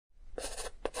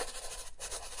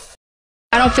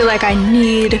don't feel like I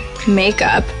need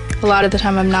makeup. A lot of the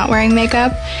time I'm not wearing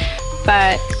makeup,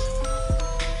 but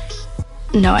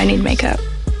no, I need makeup.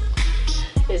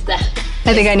 Is that?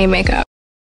 I think I need makeup.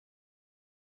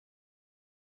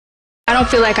 I don't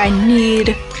feel like I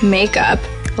need makeup.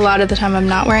 A lot of the time I'm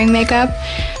not wearing makeup,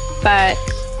 but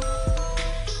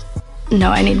no,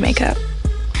 I need makeup.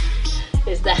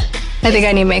 Is that? I think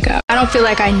I need makeup. I don't feel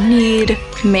like I need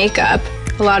makeup.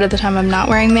 A lot of the time I'm not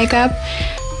wearing makeup,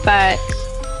 but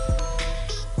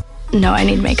no, I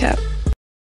need makeup.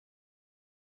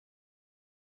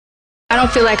 I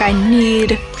don't feel like I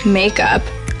need makeup.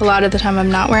 A lot of the time I'm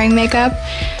not wearing makeup,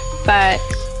 but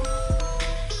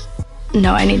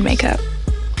no, I need makeup.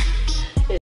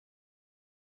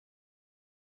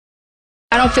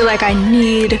 I don't feel like I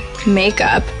need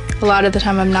makeup. A lot of the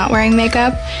time I'm not wearing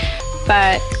makeup,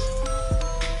 but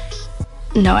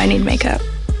no, I need makeup.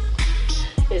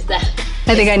 Is that?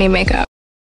 I think I need makeup.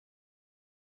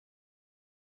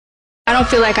 I don't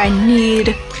feel like I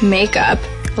need makeup.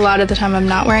 A lot of the time I'm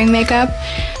not wearing makeup,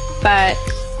 but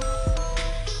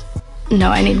no,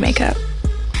 I need makeup.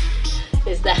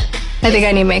 Is that? I think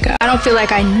I need makeup. I don't feel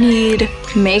like I need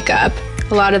makeup.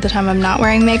 A lot of the time I'm not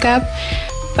wearing makeup,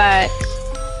 but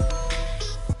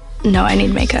no, I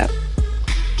need makeup.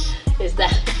 Is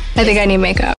that? I think I need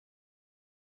makeup.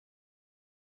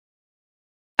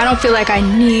 I don't feel like I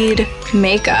need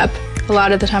makeup. A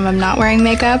lot of the time I'm not wearing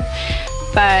makeup,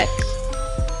 but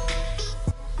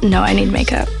no, I need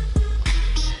makeup.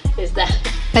 Is that?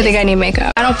 I think I need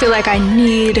makeup. I don't feel like I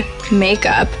need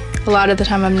makeup. A lot of the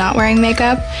time I'm not wearing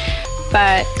makeup,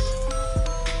 but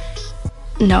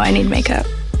no, I need makeup.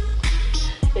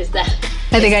 Is that?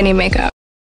 I think I need makeup.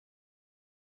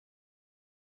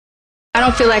 I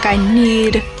don't feel like I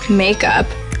need makeup.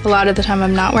 A lot of the time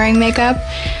I'm not wearing makeup,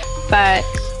 but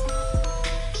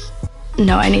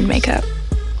no, I need makeup.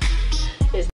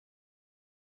 Is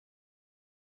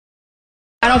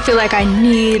I don't feel like I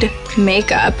need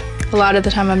makeup. A lot of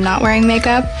the time I'm not wearing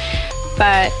makeup,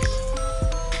 but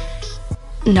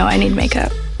no, I need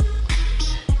makeup.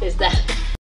 Is that?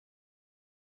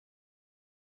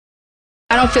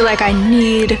 I don't feel like I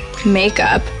need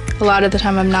makeup. A lot of the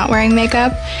time I'm not wearing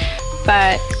makeup,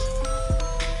 but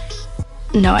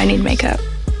no, I need makeup.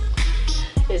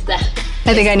 Is that?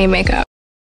 I think I need makeup.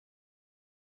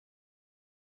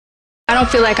 I don't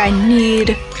feel like I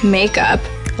need makeup.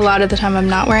 A lot of the time I'm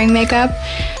not wearing makeup,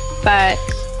 but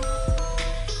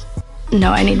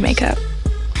no, I need makeup.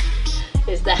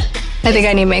 Is that? I think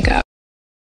I need makeup.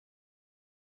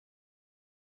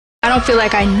 I don't feel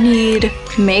like I need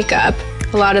makeup.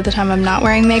 A lot of the time I'm not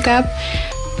wearing makeup,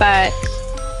 but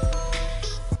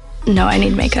no, I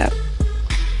need makeup.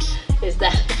 Is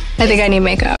that? I think I need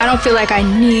makeup. I don't feel like I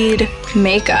need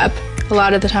makeup. A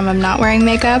lot of the time I'm not wearing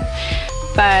makeup,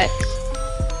 but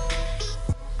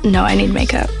no, I need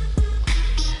makeup.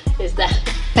 Is that?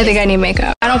 I think I need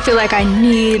makeup. I don't feel like I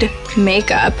need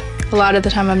makeup. A lot of the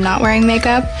time I'm not wearing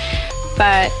makeup,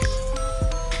 but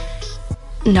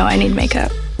no, I need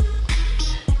makeup.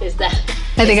 Is that?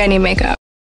 I think I need makeup.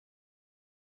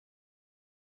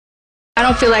 I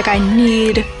don't feel like I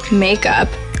need makeup.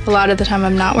 A lot of the time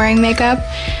I'm not wearing makeup,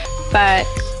 but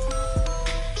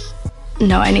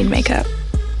no, I need makeup.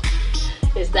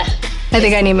 Is that? I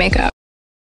think I need makeup.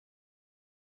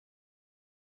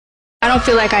 I don't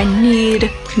feel like I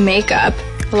need makeup.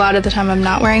 A lot of the time I'm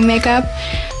not wearing makeup,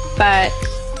 but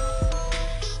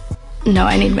no,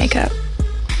 I need makeup.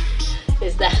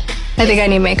 Is that? I think I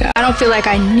need makeup. I don't feel like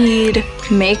I need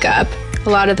makeup. A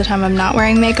lot of the time I'm not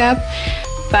wearing makeup,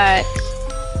 but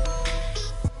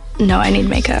no, I need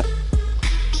makeup.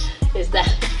 Is that?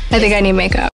 I think I need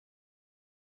makeup.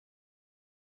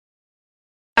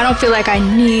 I don't feel like I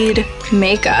need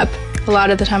makeup. A lot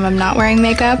of the time I'm not wearing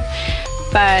makeup,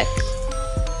 but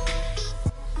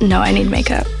no, I need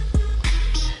makeup.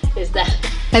 Is that?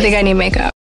 I think I need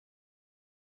makeup.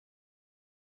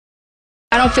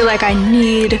 I don't feel like I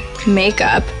need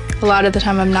makeup. A lot of the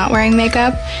time I'm not wearing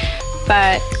makeup,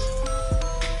 but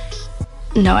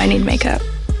no, I need makeup.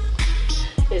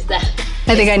 Is that?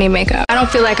 I think I need makeup. I don't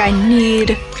feel like I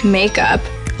need makeup.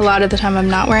 A lot of the time I'm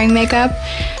not wearing makeup,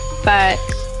 but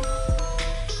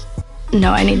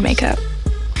no, I need makeup.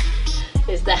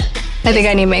 Is that? I think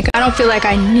I need makeup. I don't feel like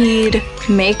I need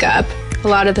makeup. A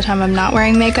lot of the time I'm not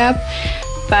wearing makeup,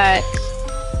 but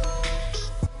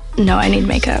no, I need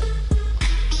makeup.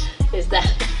 Is that?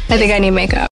 I think I need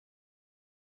makeup.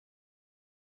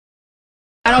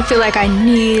 I don't feel like I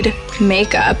need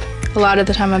makeup. A lot of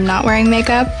the time I'm not wearing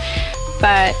makeup,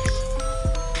 but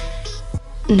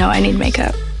no, I need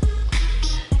makeup.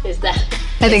 Is that?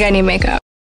 I think I need makeup.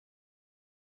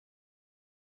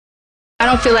 I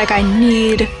don't feel like I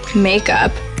need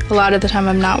makeup. A lot of the time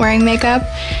I'm not wearing makeup,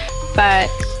 but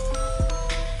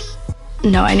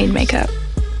no, I need makeup.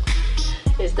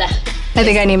 Is that? I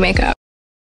think I need makeup.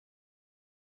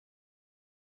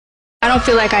 I don't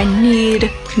feel like I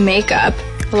need makeup.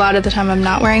 A lot of the time I'm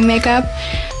not wearing makeup,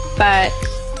 but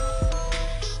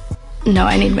no,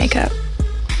 I need makeup.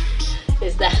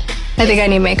 Is that? I think I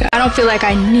need makeup. I don't feel like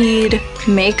I need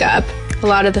makeup. A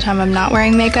lot of the time I'm not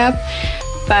wearing makeup,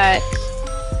 but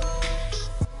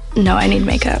no, I need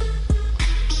makeup.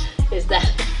 Is that?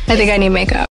 I think I need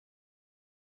makeup.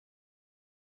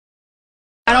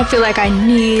 I don't feel like I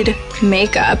need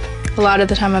makeup. A lot of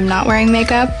the time I'm not wearing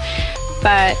makeup,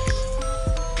 but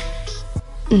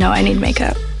no, I need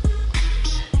makeup.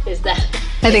 Is that?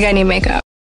 I think I need makeup.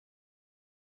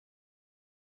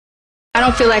 I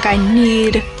don't feel like I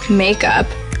need makeup.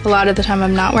 A lot of the time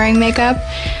I'm not wearing makeup,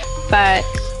 but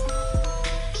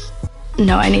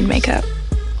no, I need makeup.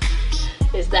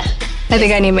 Is that? I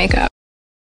think I need makeup.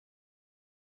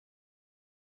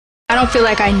 I don't feel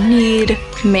like I need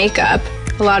makeup.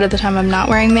 A lot of the time I'm not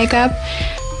wearing makeup,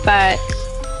 but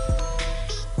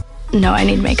no, I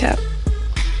need makeup.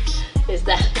 Is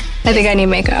that? I think I need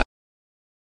makeup.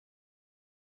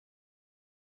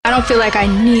 I don't feel like I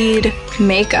need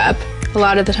makeup. A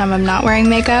lot of the time I'm not wearing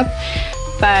makeup,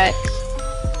 but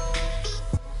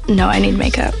no, I need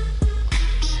makeup.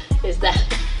 Is that?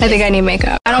 I think I need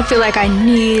makeup. I don't feel like I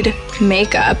need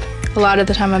makeup. A lot of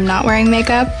the time I'm not wearing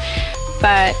makeup,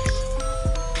 but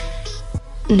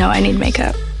no, I need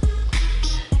makeup.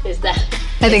 Is that?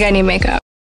 I think I need makeup.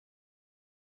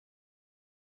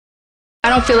 I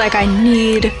don't feel like I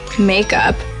need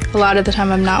makeup. A lot of the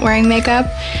time I'm not wearing makeup,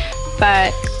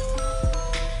 but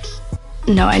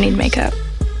no, I need makeup.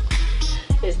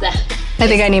 Is that? I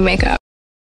think I need makeup.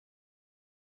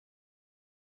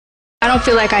 I don't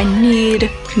feel like I need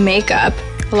makeup.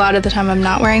 A lot of the time I'm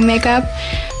not wearing makeup,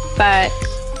 but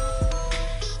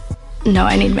no,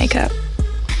 I need makeup.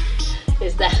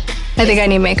 Is that? I think I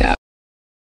need makeup.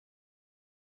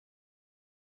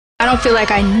 I don't feel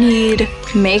like I need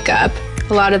makeup.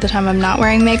 A lot of the time I'm not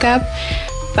wearing makeup,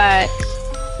 but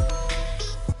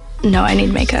no, I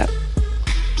need makeup.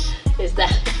 Is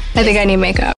that? I think I need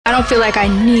makeup. I don't feel like I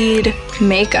need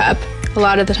makeup. A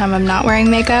lot of the time I'm not wearing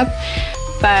makeup,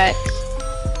 but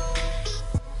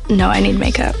no, I need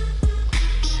makeup.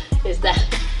 Is that?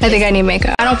 I think I need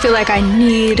makeup. I don't feel like I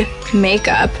need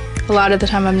makeup. A lot of the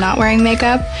time I'm not wearing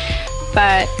makeup,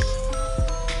 but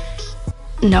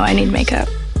no, I need makeup.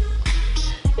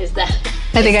 Is that?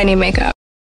 I think I need makeup.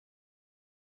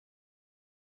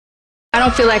 I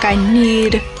don't feel like I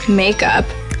need makeup.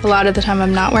 A lot of the time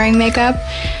I'm not wearing makeup,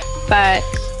 but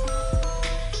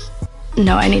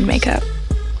no, I need makeup.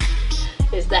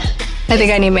 Is that? I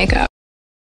think I need makeup.